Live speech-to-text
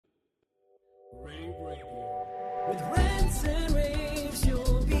With rants and raves,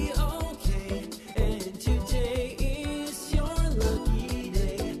 you'll be okay. And today is your lucky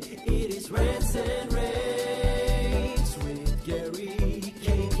day. It is Rants and Raves with Gary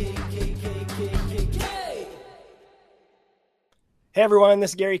K. Hey everyone,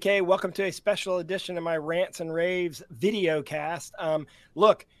 this is Gary K. Welcome to a special edition of my Rants and Raves video cast.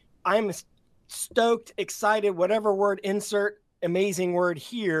 Look, I'm stoked, excited, whatever word, insert amazing word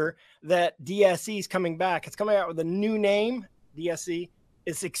here, that DSE is coming back. It's coming out with a new name, DSE.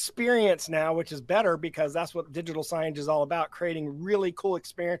 It's experience now, which is better because that's what digital signage is all about, creating really cool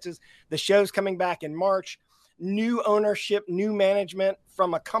experiences. The show's coming back in March. New ownership, new management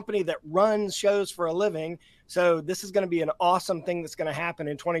from a company that runs shows for a living. So this is going to be an awesome thing that's going to happen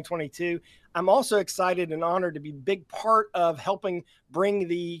in 2022. I'm also excited and honored to be a big part of helping bring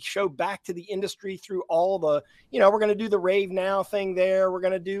the show back to the industry through all the, we're going to do the rAVe Now thing there. We're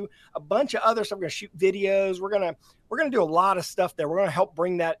going to do a bunch of other stuff. We're going to shoot videos. We're going to do a lot of stuff there. We're going to help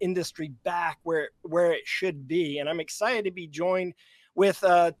bring that industry back where it should be. And I'm excited to be joined with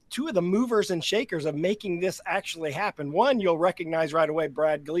two of the movers and shakers of making this actually happen. One, you'll recognize right away,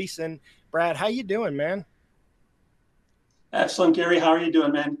 Brad Gleason. Brad, how you doing, man? Excellent, Gary. How are you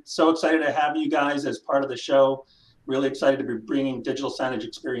doing, man? So excited to have you guys as part of the show. Really excited to be bringing digital signage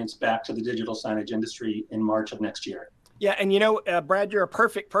experience back to the digital signage industry in March of next year. Yeah, and Brad, you're a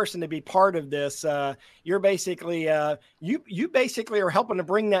perfect person to be part of this. You're basically you basically are helping to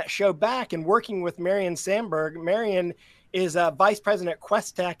bring that show back and working with Marion Sandberg. Marion is vice president at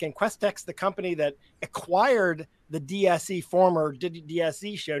Questech, and Questech's the company that acquired the DSE, former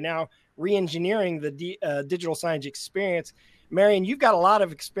DSE show, now re-engineering the digital signage experience. Marion, you've got a lot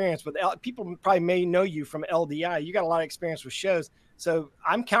of experience with people probably may know you from LDI. You got a lot of experience with shows. So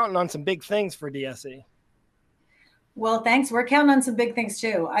I'm counting on some big things for DSE. Well, thanks. We're counting on some big things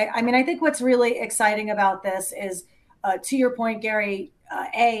too. I mean, I think what's really exciting about this is, to your point, Gary,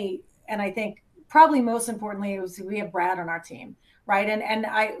 and I think probably most importantly, is we have Brad on our team, right? And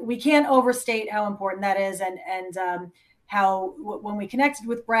we can't overstate how important that is, and how when we connected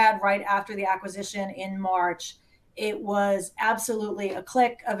with Brad right after the acquisition in March, it was absolutely a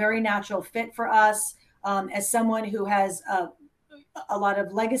click, a very natural fit for us. As someone who has a lot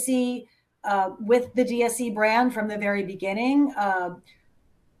of legacy with the DSE brand from the very beginning,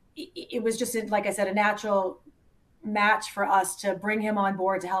 it was just, like I said, a natural match for us to bring him on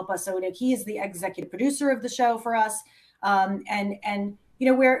board to help us. So he is the executive producer of the show for us. And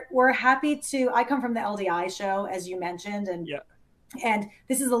we're happy to, I come from the LDI show, as you mentioned, and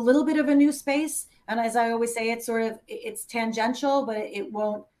this is a little bit of a new space. And as I always say, it's tangential, but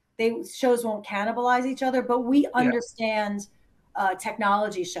shows won't cannibalize each other, but we understand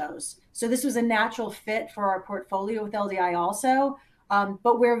technology shows. So this was a natural fit for our portfolio with LDI also.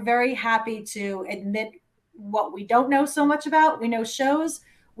 But we're very happy to admit what we don't know so much about. We know shows.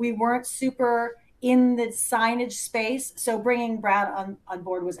 We weren't super in the signage space. So bringing Brad on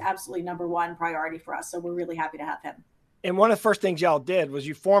board was absolutely number one priority for us. So we're really happy to have him. And one of the first things y'all did was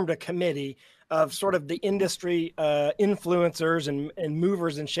you formed a committee of sort of the industry influencers and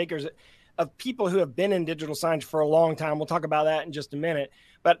movers and shakers of people who have been in digital signage for a long time. We'll talk about that in just a minute.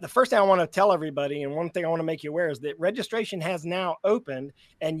 But the first thing I want to tell everybody, and one thing I want to make you aware, is that registration has now opened,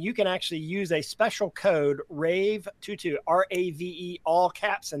 and you can actually use a special code, rAVE22, R-A-V-E, all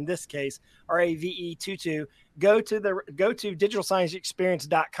caps in this case, rAVE22. Go to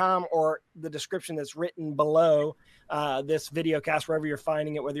digitalsignageexperience.com, or the description that's written below this video cast, wherever you're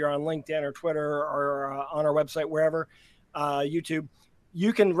finding it, whether you're on LinkedIn or Twitter or on our website, wherever, YouTube.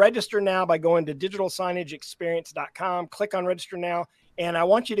 You can register now by going to digitalsignageexperience.com, click on register now. And I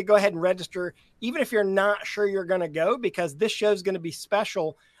want you to go ahead and register, even if you're not sure you're going to go, because this show is going to be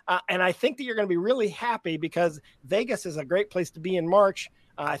special. And I think that you're going to be really happy because Vegas is a great place to be in March.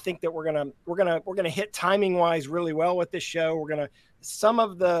 I think that we're going to hit timing wise really well with this show. Some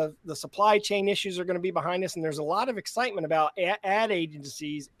of the supply chain issues are going to be behind us. And there's a lot of excitement about ad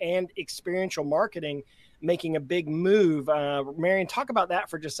agencies and experiential marketing making a big move. Marion, talk about that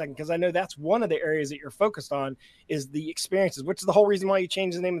for just a second, because I know that's one of the areas that you're focused on is the experiences, which is the whole reason why you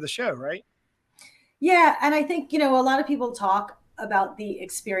changed the name of the show, right? Yeah. And I think, a lot of people talk about the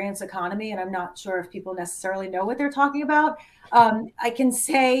experience economy, and I'm not sure if people necessarily know what they're talking about. I can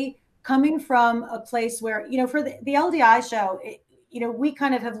say, coming from a place where, for the LDI show, we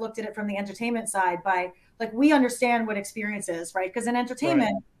kind of have looked at it from the entertainment side by, like, we understand what experience is, right? Because in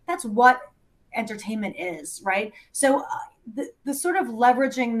entertainment, that's what entertainment is, right? So the sort of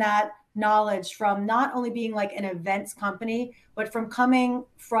leveraging that knowledge from not only being like an events company, but from coming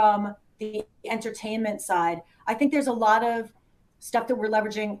from the entertainment side, I think there's a lot of stuff that we're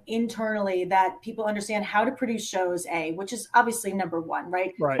leveraging internally that people understand how to produce shows, which is obviously number one,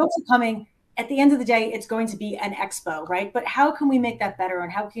 right? Right. Folks are coming. At the end of the day, it's going to be an expo, right? But how can we make that better,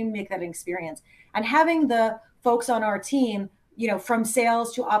 and how can we make that an experience? And having the folks on our team, from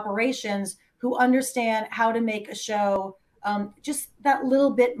sales to operations, who understand how to make a show just that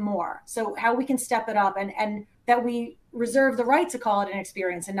little bit more. So how we can step it up, and that we reserve the right to call it an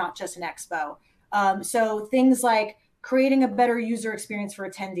experience and not just an expo. So things like creating a better user experience for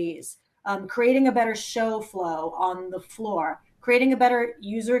attendees, creating a better show flow on the floor, creating a better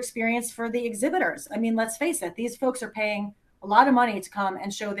user experience for the exhibitors. I mean, let's face it, these folks are paying a lot of money to come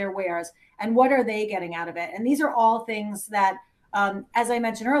and show their wares. And what are they getting out of it? And these are all things that, as I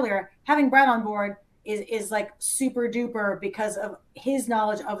mentioned earlier, having Brad on board is like super duper because of his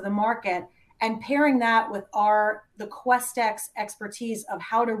knowledge of the market, and pairing that with the QuestX expertise of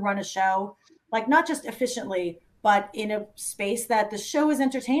how to run a show, like not just efficiently, but in a space that the show is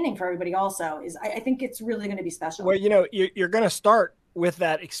entertaining for everybody also, I think it's really going to be special. Well, you're going to start with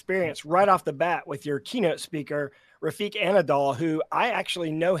that experience right off the bat with your keynote speaker, Rafik Anadol, who I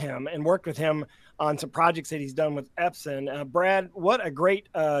actually know him and worked with him on some projects that he's done with Epson. Brad, what a great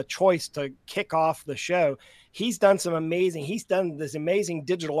choice to kick off the show. He's done this amazing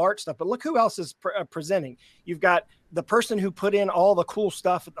digital art stuff, but look who else is presenting. You've got the person who put in all the cool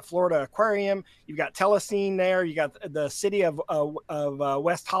stuff at the Florida Aquarium. You've got Telescene there. You got the city of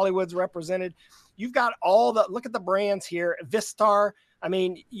West Hollywood's represented. You've got look at the brands here. Vistar. I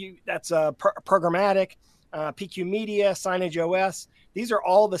mean, that's programmatic, PQ Media, Signage OS. These are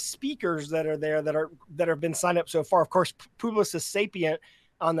all the speakers that are there that have been signed up so far. Of course, Publicis Sapient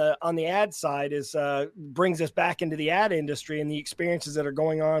on the ad side brings us back into the ad industry and the experiences that are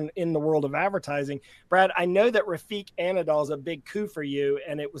going on in the world of advertising. Brad, I know that Rafik Anadol is a big coup for you,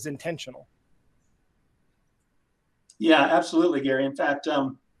 and it was intentional. Yeah, absolutely, Gary. In fact,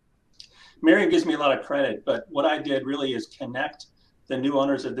 Marion gives me a lot of credit, but what I did really is connect the new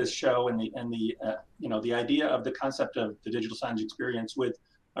owners of this show and the idea of the concept of the digital signage experience with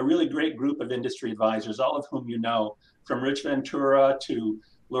a really great group of industry advisors, all of whom from Rich Ventura to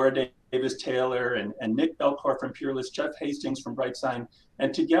Laura Davis-Taylor and Nick Belcourt from Peerless, Jeff Hastings from BrightSign.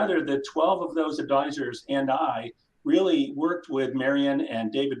 And together, the 12 of those advisors and I really worked with Marion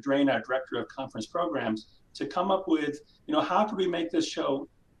and David Drain, our Director of Conference Programs, to come up with, how could we make this show,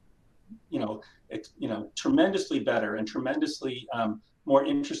 tremendously better and tremendously more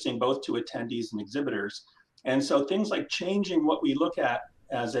interesting, both to attendees and exhibitors. And so things like changing what we look at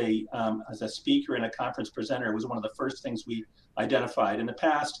as a speaker and a conference presenter was one of the first things we identified. In the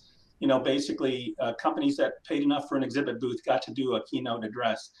past, basically companies that paid enough for an exhibit booth got to do a keynote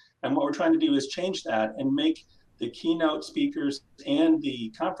address. And what we're trying to do is change that and make the keynote speakers and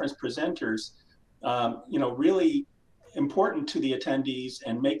the conference presenters, really important to the attendees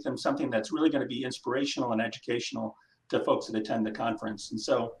and make them something that's really going to be inspirational and educational to folks that attend the conference. And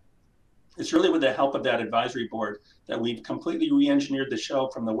so it's really with the help of that advisory board that we've completely re-engineered the show,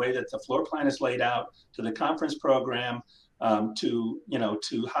 from the way that the floor plan is laid out to the conference program, to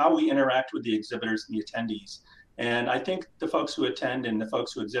how we interact with the exhibitors and the attendees. And I think the folks who attend and the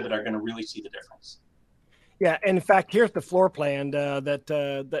folks who exhibit are going to really see the difference. Yeah, and in fact, here's the floor plan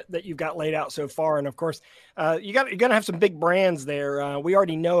that you've got laid out so far, and of course, you're going to have some big brands there. We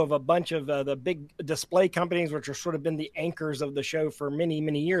already know of a bunch of the big display companies, which are sort of been the anchors of the show for many,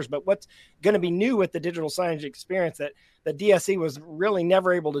 many years. But what's going to be new with the digital signage experience that the DSE was really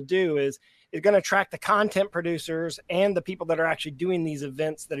never able to do is going to track the content producers and the people that are actually doing these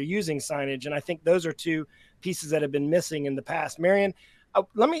events that are using signage. And I think those are two pieces that have been missing in the past. Marion,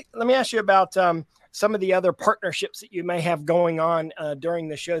 let me ask you about some of the other partnerships that you may have going on during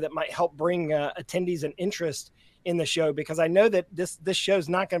the show that might help bring attendees and interest in the show, because I know that this show is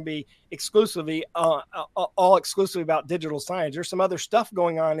not going to be exclusively all exclusively about digital signage. There's some other stuff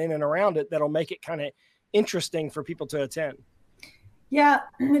going on in and around it that'll make it kind of interesting for people to attend. Yeah,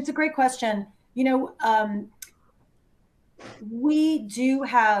 it's a great question. We do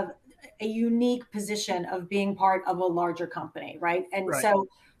have a unique position of being part of a larger company, right? And right.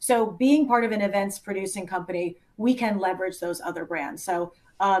 So being part of an events producing company, we can leverage those other brands. So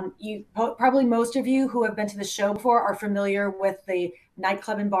probably most of you who have been to the show before are familiar with the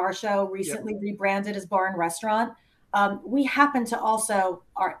Nightclub and Bar Show, recently rebranded as Bar and Restaurant. We happen to also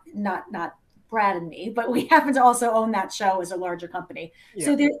not Brad and me, but we happen to also own that show as a larger company. Yeah.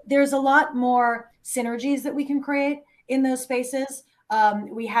 So there's a lot more synergies that we can create in those spaces.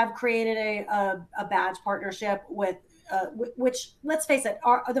 We have created a badge partnership with which, let's face it,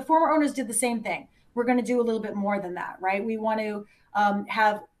 the former owners did the same thing. We're going to do a little bit more than that, right? We want to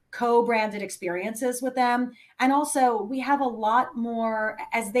have co-branded experiences with them. And also we have a lot more,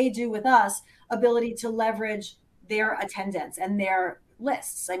 as they do with us, ability to leverage their attendance and their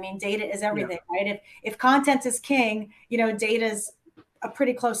lists. I mean, data is everything, right? If content is king, data's a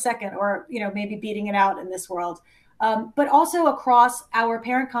pretty close second, or, maybe beating it out in this world. But also across our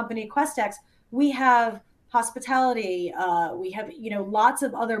parent company, QuestX, we have hospitality. We have, lots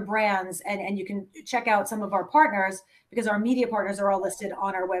of other brands, and you can check out some of our partners, because our media partners are all listed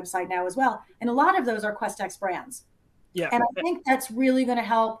on our website now as well. And a lot of those are QuestX brands. Yeah. And I think that's really going to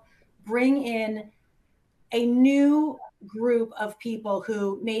help bring in a new group of people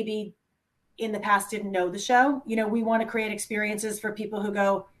who maybe in the past didn't know the show. We want to create experiences for people who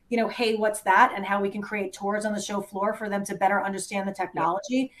go, hey, what's that? And how we can create tours on the show floor for them to better understand the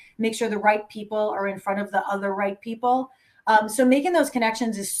technology, make sure the right people are in front of the other right people. So making those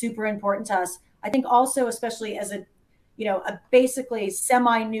connections is super important to us. I think also, especially as a basically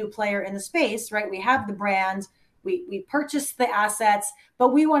semi-new player in the space, right? We have the brand, we purchased the assets,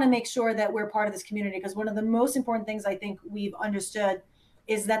 but we want to make sure that we're part of this community, because one of the most important things I think we've understood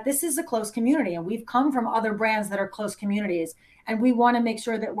is that this is a close community, and we've come from other brands that are close communities, and we want to make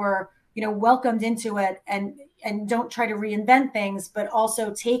sure that we're welcomed into it, and don't try to reinvent things, but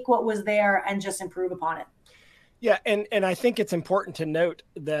also take what was there and just improve upon it. Yeah, and I think it's important to note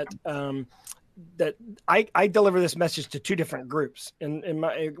that that I deliver this message to two different groups, and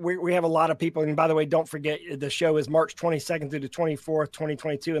we have a lot of people. And by the way, don't forget, the show is March 22nd through the 24th,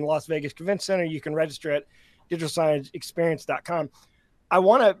 2022 in Las Vegas Convention Center. You can register at digitalsignageexperience.com. I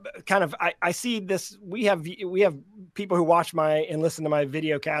want to I see this. We have people who watch and listen to my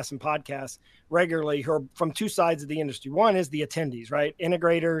video casts and podcasts regularly who are from two sides of the industry. One is the attendees, right?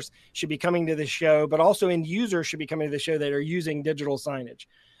 Integrators should be coming to the show, but also end users should be coming to the show that are using digital signage.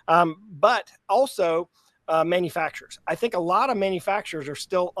 But also manufacturers. I think a lot of manufacturers are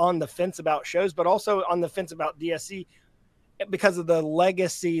still on the fence about shows, but also on the fence about DSE because of the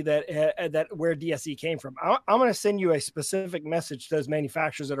legacy that where DSE came from. I'm going to send you a specific message to those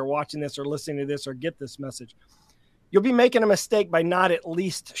manufacturers that are watching this or listening to this or get this message. You'll be making a mistake by not at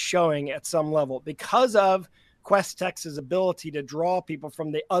least showing at some level, because of QuestX's ability to draw people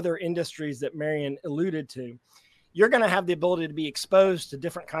from the other industries that Marion alluded to. You're going to have the ability to be exposed to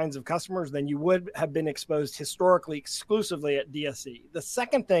different kinds of customers than you would have been exposed historically exclusively at DSE. The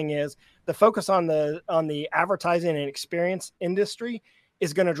second thing is the focus on the advertising and experience industry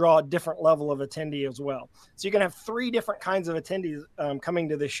is going to draw a different level of attendee as well. So you're going to have three different kinds of attendees coming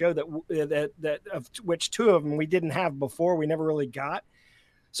to this show that of which two of them we didn't have before. We never really got.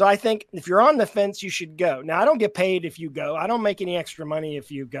 So I think if you're on the fence, you should go. Now, I don't get paid if you go. I don't make any extra money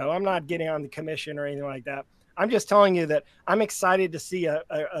if you go. I'm not getting on the commission or anything like that. I'm just telling you that I'm excited to see a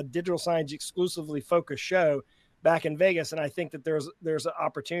digital signage exclusively focused show back in Vegas. And I think that there's an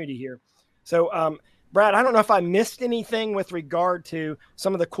opportunity here. So, Brad, I don't know if I missed anything with regard to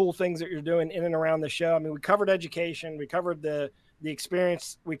some of the cool things that you're doing in and around the show. I mean, we covered education, we covered the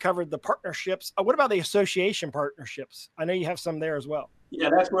experience, we covered the partnerships. What about the association partnerships? I know you have some there as well. Yeah,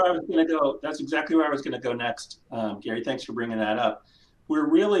 that's where I was going to go. That's exactly where I was going to go next. Gary, thanks for bringing that up. We're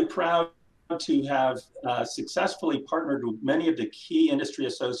really proud to have successfully partnered with many of the key industry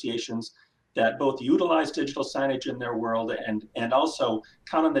associations that both utilize digital signage in their world and also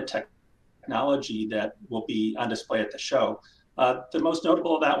count on the technology that will be on display at the show. The most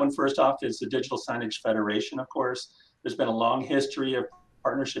notable of that one, first off, is the Digital Signage Federation, of course. There's been a long history of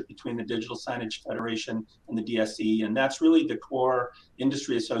partnership between the Digital Signage Federation and the DSE, and that's really the core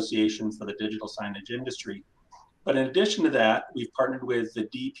industry association for the digital signage industry. But in addition to that, we've partnered with the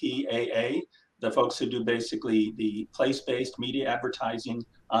DPAA, the folks who do basically the place-based media advertising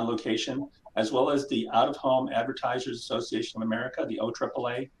on location, as well as the Out-of-Home Advertisers Association of America, the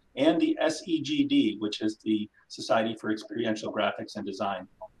OAAA, and the SEGD, which is the Society for Experiential Graphics and Design.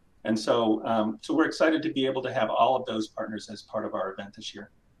 And so, so we're excited to be able to have all of those partners as part of our event this year.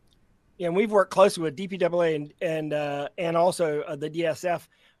 Yeah, and we've worked closely with DPAA and also the DSF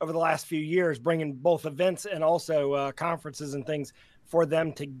over the last few years, bringing both events and also conferences and things for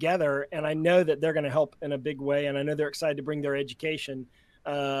them together. And I know that they're going to help in a big way. And I know they're excited to bring their education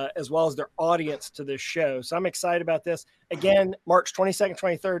as well as their audience to this show. So I'm excited about this. Again, March 22nd,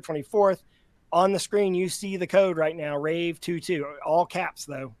 23rd, 24th. On the screen, you see the code right now, rAVE22, all caps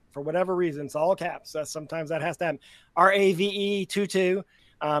though, for whatever reason, it's all caps. Sometimes that has to happen. rAVE22.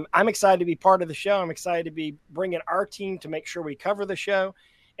 I'm excited to be part of the show. I'm excited to be bringing our team to make sure we cover the show.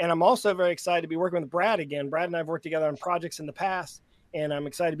 And I'm also very excited to be working with Brad again. Brad and I have worked together on projects in the past, and I'm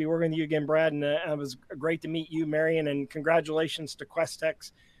excited to be working with you again, Brad. And it was great to meet you, Marion, and congratulations to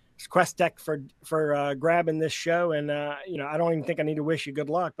QuestX Quest Tech for grabbing this show. And, you know, I don't even think I need to wish you good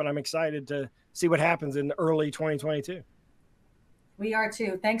luck, but I'm excited to see what happens in early 2022. We are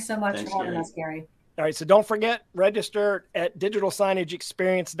too. Thanks so much for having us, Gary. All right. So don't forget, register at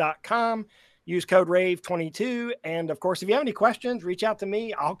digitalsignageexperience.com. Use code rAVE22. And of course, if you have any questions, reach out to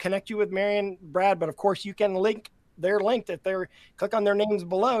me. I'll connect you with Marion, Brad. But of course, you can they're linked. If they click on their names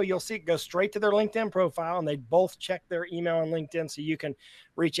below, you'll see it go straight to their LinkedIn profile, and they both check their email on LinkedIn. So you can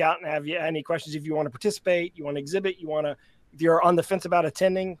reach out and have any questions. If you want to participate, you want to exhibit, if you're on the fence about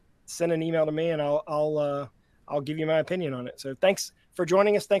attending, send an email to me and I'll give you my opinion on it. So thanks for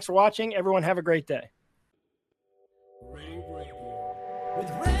joining us. Thanks for watching. Everyone have a great day. Rave Radio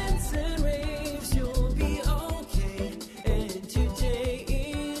with Rave.